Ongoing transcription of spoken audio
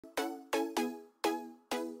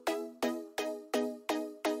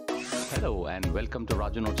Hello and welcome to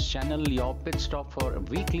Raju Notes channel, your pit stop for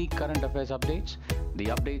weekly current affairs updates. The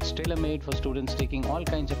updates tailor-made for students taking all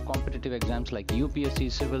kinds of competitive exams like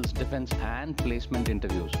UPSC, civils, defense and placement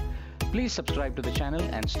interviews. Please subscribe to the channel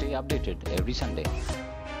and stay updated every Sunday.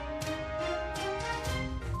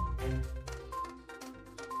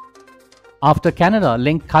 After Canada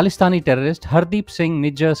linked Khalistani terrorist Hardeep Singh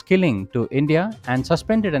Nijjar's killing to India and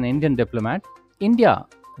suspended an Indian diplomat, India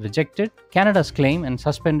rejected Canada's claim and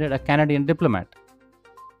suspended a Canadian diplomat.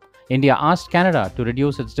 India asked Canada to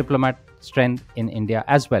reduce its diplomat strength in India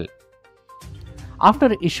as well.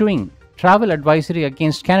 After issuing travel advisory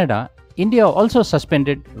against Canada, India also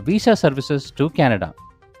suspended visa services to Canada.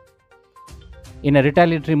 In a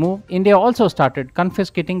retaliatory move, India also started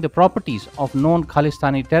confiscating the properties of known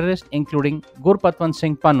Khalistani terrorists including Gurpatwant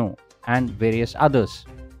Singh Pannu and various others.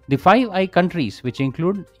 The Five Eyes countries, which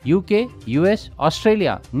include UK, US,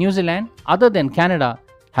 Australia, New Zealand, other than Canada,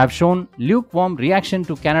 have shown lukewarm reaction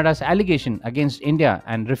to Canada's allegation against India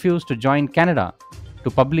and refused to join Canada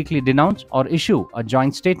to publicly denounce or issue a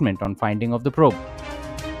joint statement on finding of the probe.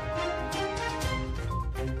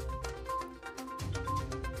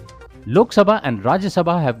 Lok Sabha and Rajya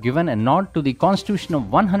Sabha have given a nod to the Constitution of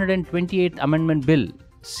 128th Amendment Bill,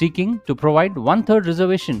 seeking to provide one-third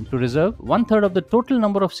reservation to reserve one-third of the total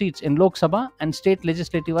number of seats in Lok Sabha and state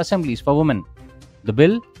legislative assemblies for women. The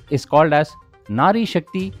bill is called as Nari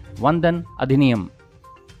Shakti Vandan Adhiniyam.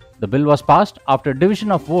 The bill was passed after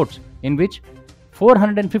division of votes in which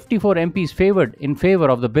 454 MPs favored in favor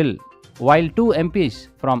of the bill, while 2 MPs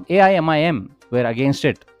from AIMIM were against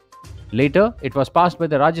it. Later, it was passed by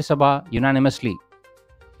the Rajya Sabha unanimously.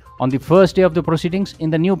 On the first day of the proceedings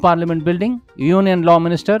in the new Parliament building, Union Law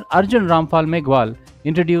Minister Arjun Rampal Meghwal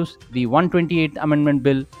introduced the 128th Amendment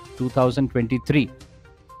Bill 2023.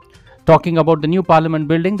 Talking about the new Parliament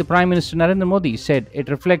building, the Prime Minister Narendra Modi said it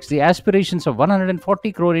reflects the aspirations of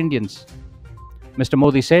 140 crore Indians. Mr.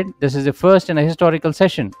 Modi said this is the first in a historical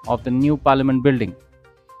session of the new Parliament building.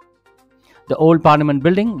 The old Parliament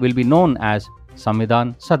building will be known as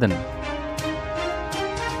Samvidhan Sadan.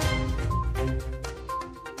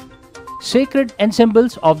 Sacred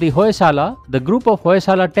ensembles of the Hoysala, the group of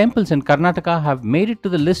Hoysala temples in Karnataka, have made it to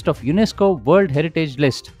the list of UNESCO World Heritage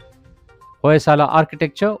List. Hoysala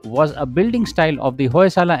architecture was a building style of the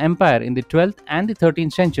Hoysala Empire in the 12th and the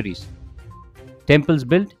 13th centuries. Temples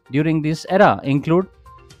built during this era include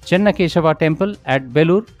Chennakeshava Temple at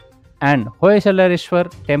Belur and Hoysalareshwar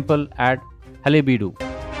Temple at Halebeedu.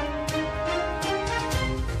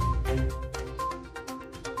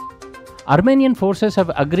 Armenian forces have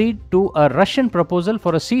agreed to a Russian proposal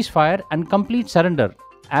for a ceasefire and complete surrender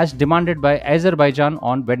as demanded by Azerbaijan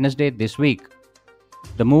on Wednesday this week.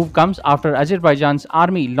 The move comes after Azerbaijan's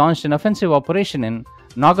army launched an offensive operation in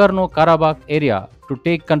Nagorno-Karabakh area to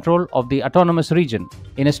take control of the autonomous region.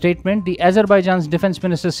 In a statement, the Azerbaijan's defense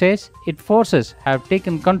minister says its forces have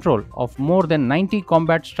taken control of more than 90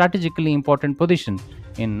 combat strategically important positions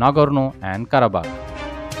in Nagorno and Karabakh.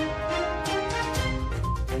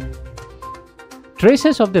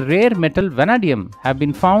 Traces of the rare metal vanadium have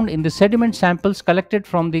been found in the sediment samples collected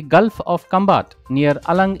from the Gulf of Kambat near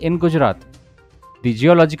Alang in Gujarat. The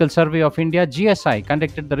Geological Survey of India (GSI)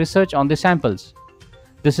 conducted the research on the samples.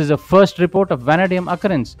 This is the first report of vanadium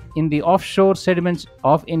occurrence in the offshore sediments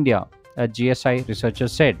of India, a GSI researcher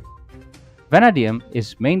said. Vanadium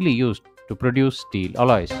is mainly used to produce steel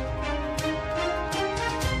alloys.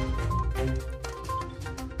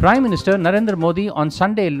 Prime Minister Narendra Modi on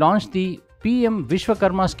Sunday launched the PM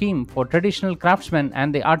Vishwakarma scheme for traditional craftsmen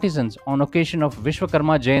and the artisans on occasion of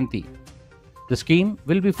Vishwakarma Jayanti. The scheme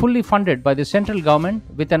will be fully funded by the central government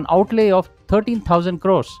with an outlay of 13,000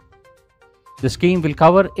 crores. The scheme will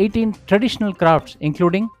cover 18 traditional crafts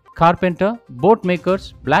including carpenter, boat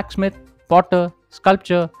makers, blacksmith, potter,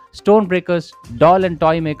 sculpture, stone breakers, doll and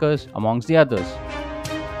toy makers, amongst the others.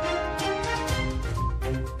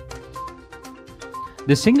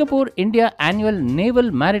 The Singapore-India annual naval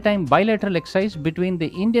maritime bilateral exercise between the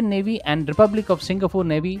Indian Navy and Republic of Singapore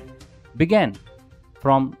Navy began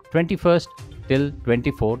from 21st till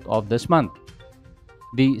 24th of this month.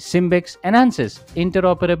 The SIMBEX enhances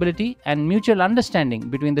interoperability and mutual understanding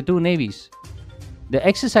between the two navies. The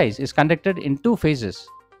exercise is conducted in 2 phases,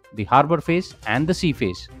 the harbour phase and the sea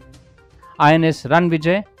phase. INS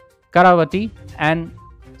Ranvijay, Karavati and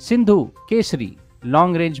Sindhu Kesari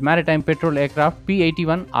long-range maritime patrol aircraft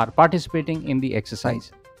P-81 are participating in the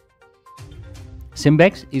exercise.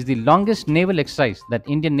 SIMBEX is the longest naval exercise that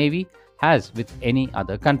Indian Navy has with any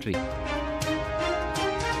other country.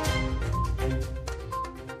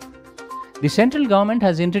 The central government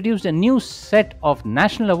has introduced a new set of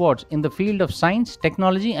national awards in the field of science,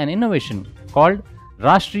 technology and innovation called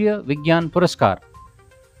Rashtriya Vigyan Puraskar.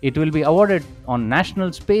 It will be awarded on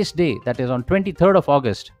National Space Day, that is on 23rd of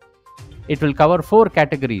August. It will cover 4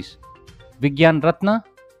 categories: Vigyan Ratna,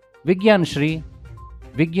 Vigyan Shri,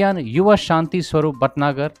 Vigyan Yuva Shanti Swarup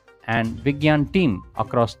Bhatnagar and Vigyan Team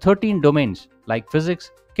across 13 domains like physics,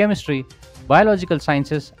 chemistry, biological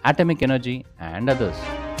sciences, atomic energy and others.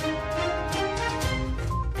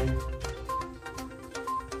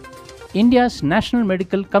 India's National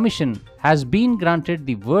Medical Commission has been granted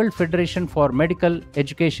the World Federation for Medical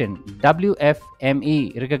Education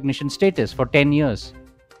WFME recognition status for 10 years,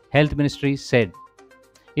 Health Ministry said.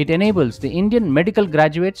 It enables the Indian medical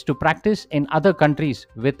graduates to practice in other countries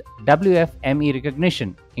with WFME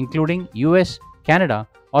recognition, including US, Canada,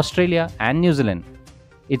 Australia and New Zealand.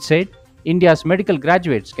 It said India's medical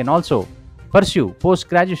graduates can also pursue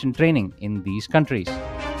post-graduation training in these countries.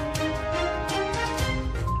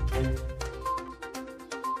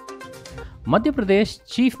 Madhya Pradesh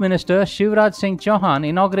Chief Minister Shivraj Singh Chauhan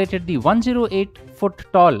inaugurated the 108-foot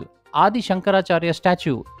tall Adi Shankaracharya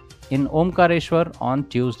statue in Omkareshwar on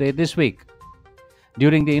Tuesday this week.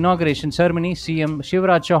 During the inauguration ceremony, CM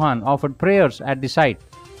Shivraj Chauhan offered prayers at the site.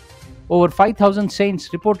 Over 5,000 saints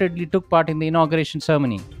reportedly took part in the inauguration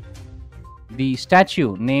ceremony. The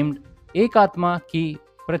statue, named Ekatma Ki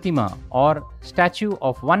Pratima or Statue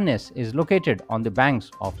of Oneness, is located on the banks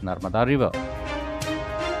of Narmada River.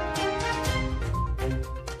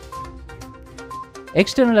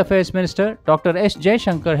 External Affairs Minister Dr. S.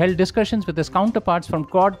 Jaishankar held discussions with his counterparts from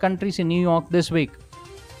Quad countries in New York this week.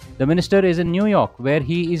 The minister is in New York, where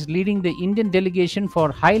he is leading the Indian delegation for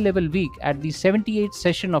High Level Week at the 78th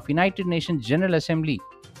session of United Nations General Assembly.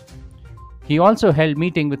 He also held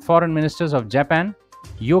meeting with foreign ministers of Japan,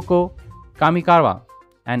 Yoko Kamikawa,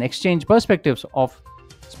 and exchanged perspectives of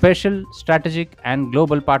special, strategic and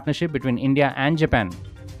global partnership between India and Japan.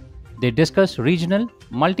 They discussed regional,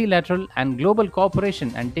 multilateral and global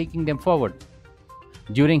cooperation and taking them forward.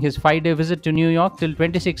 During his 5-day visit to New York till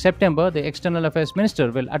 26 September, the External Affairs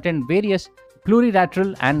Minister will attend various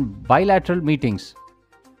plurilateral and bilateral meetings.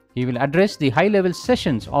 He will address the high-level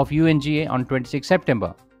sessions of UNGA on 26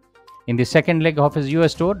 September. In the second leg of his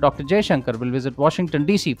US tour, Dr. Jaishankar will visit Washington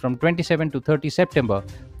DC from 27 to 30 September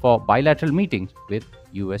for bilateral meetings with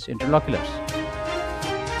US interlocutors.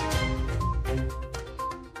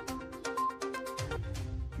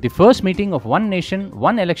 The first meeting of One Nation,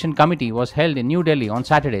 One Election Committee was held in New Delhi on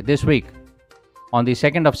Saturday this week. On the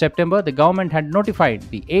 2nd of September, the government had notified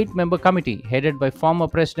the 8-member committee headed by former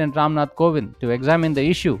President Ramnath Kovind to examine the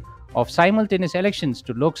issue of simultaneous elections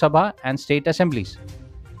to Lok Sabha and state assemblies.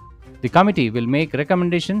 The committee will make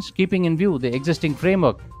recommendations keeping in view the existing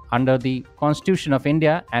framework under the Constitution of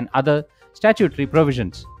India and other statutory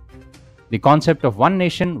provisions. The concept of One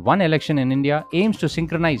Nation, One Election in India aims to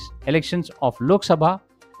synchronize elections of Lok Sabha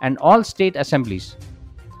and all state assemblies.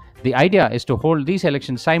 The idea is to hold these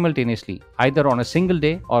elections simultaneously, either on a single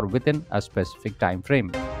day or within a specific time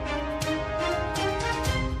frame.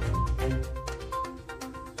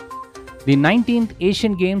 The 19th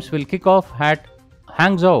Asian Games will kick off at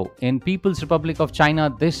Hangzhou in People's Republic of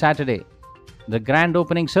China this Saturday. The grand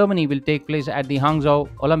opening ceremony will take place at the Hangzhou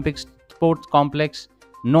Olympic Sports Complex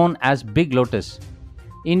known as Big Lotus.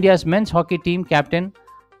 India's men's hockey team captain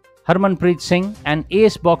Harmanpreet Singh and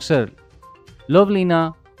ace boxer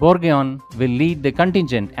Lovelina Borgeon will lead the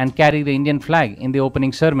contingent and carry the Indian flag in the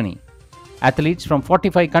opening ceremony. Athletes from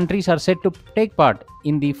 45 countries are set to take part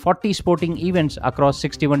in the 40 sporting events across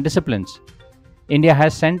 61 disciplines. India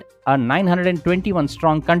has sent a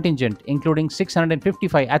 921-strong contingent, including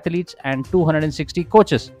 655 athletes and 260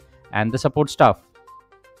 coaches and the support staff.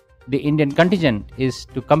 The Indian contingent is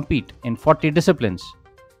to compete in 40 disciplines.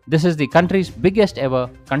 This is the country's biggest ever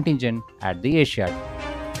contingent at the Asiad.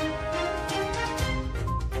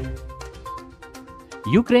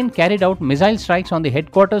 Ukraine carried out missile strikes on the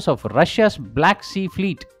headquarters of Russia's Black Sea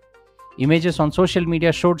Fleet. Images on social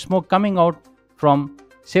media showed smoke coming out from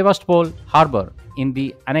Sevastopol harbor in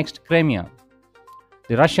the annexed Crimea.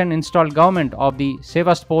 The Russian-installed government of the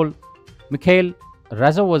Sevastopol, Mikhail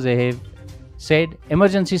Razvozehev, said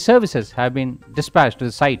emergency services have been dispatched to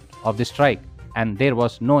the site of the strike and there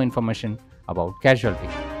was no information about casualty.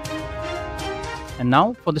 And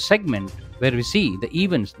now for the segment where we see the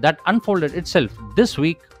events that unfolded itself this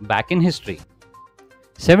week back in history.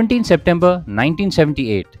 17 September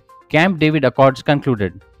 1978, Camp David Accords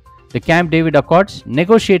concluded. The Camp David Accords,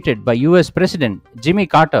 negotiated by US President Jimmy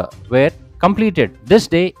Carter, were completed this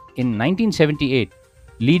day in 1978,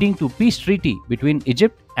 leading to peace treaty between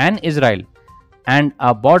Egypt and Israel and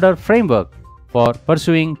a border framework for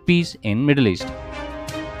pursuing peace in Middle East.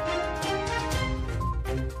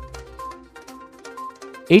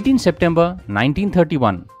 18 September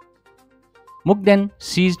 1931. Mukden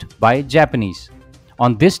seized by Japanese.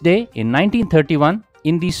 On this day in 1931,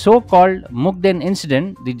 in the so-called Mukden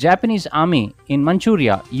incident, the Japanese army in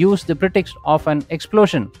Manchuria used the pretext of an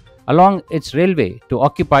explosion along its railway to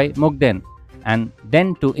occupy Mukden and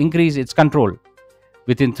then to increase its control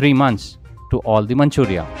within 3 months to all the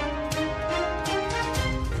Manchuria.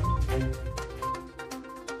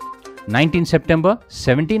 19 September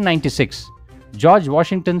 1796. George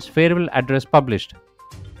Washington's farewell address published.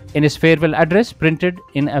 In his farewell address printed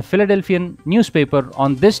in a Philadelphian newspaper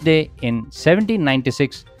on this day in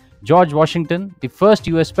 1796, George Washington, the first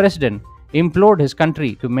US president, implored his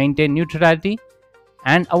country to maintain neutrality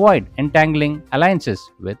and avoid entangling alliances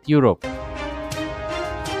with Europe.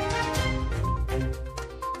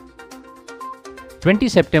 20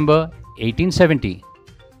 September 1870.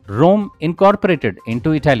 Rome incorporated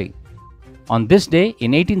into Italy. On this day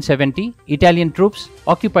in 1870, Italian troops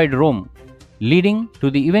occupied Rome, leading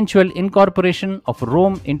to the eventual incorporation of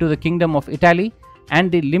Rome into the Kingdom of Italy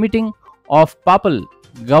and the limiting of papal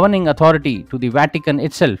governing authority to the Vatican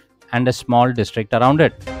itself and a small district around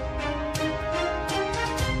it.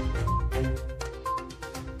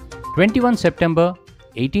 21 September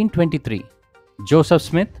 1823. Joseph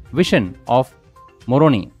Smith vision of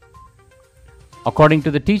Moroni. According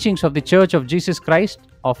to the teachings of the Church of Jesus Christ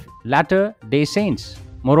of Latter-day Saints,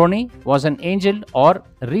 Moroni was an angel or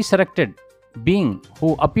resurrected being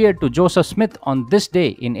who appeared to Joseph Smith on this day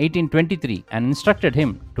in 1823 and instructed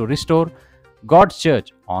him to restore God's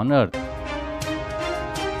church on earth.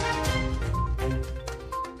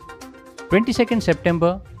 22nd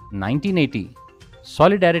September 1980.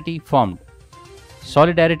 Solidarity formed.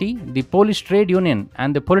 Solidarity, the Polish trade union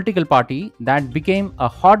and the political party that became a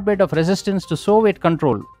hotbed of resistance to Soviet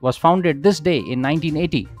control, was founded this day in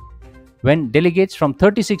 1980, when delegates from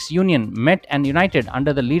 36 unions met and united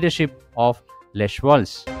under the leadership of Lech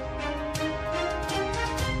Walesa.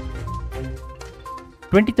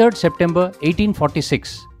 23rd September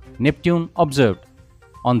 1846. Neptune observed.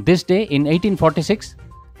 On this day in 1846,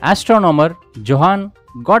 astronomer Johann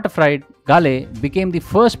Gottfried Galle became the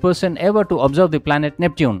first person ever to observe the planet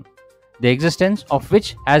Neptune, the existence of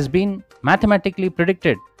which has been mathematically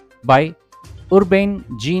predicted by Urbain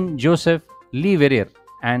Jean-Joseph Le Verrier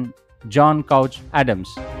and John Couch Adams.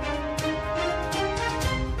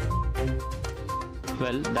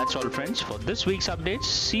 Well, that's all friends for this week's updates.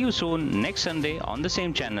 See you soon next Sunday on the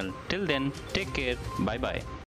same channel. Till then, take care. Bye bye.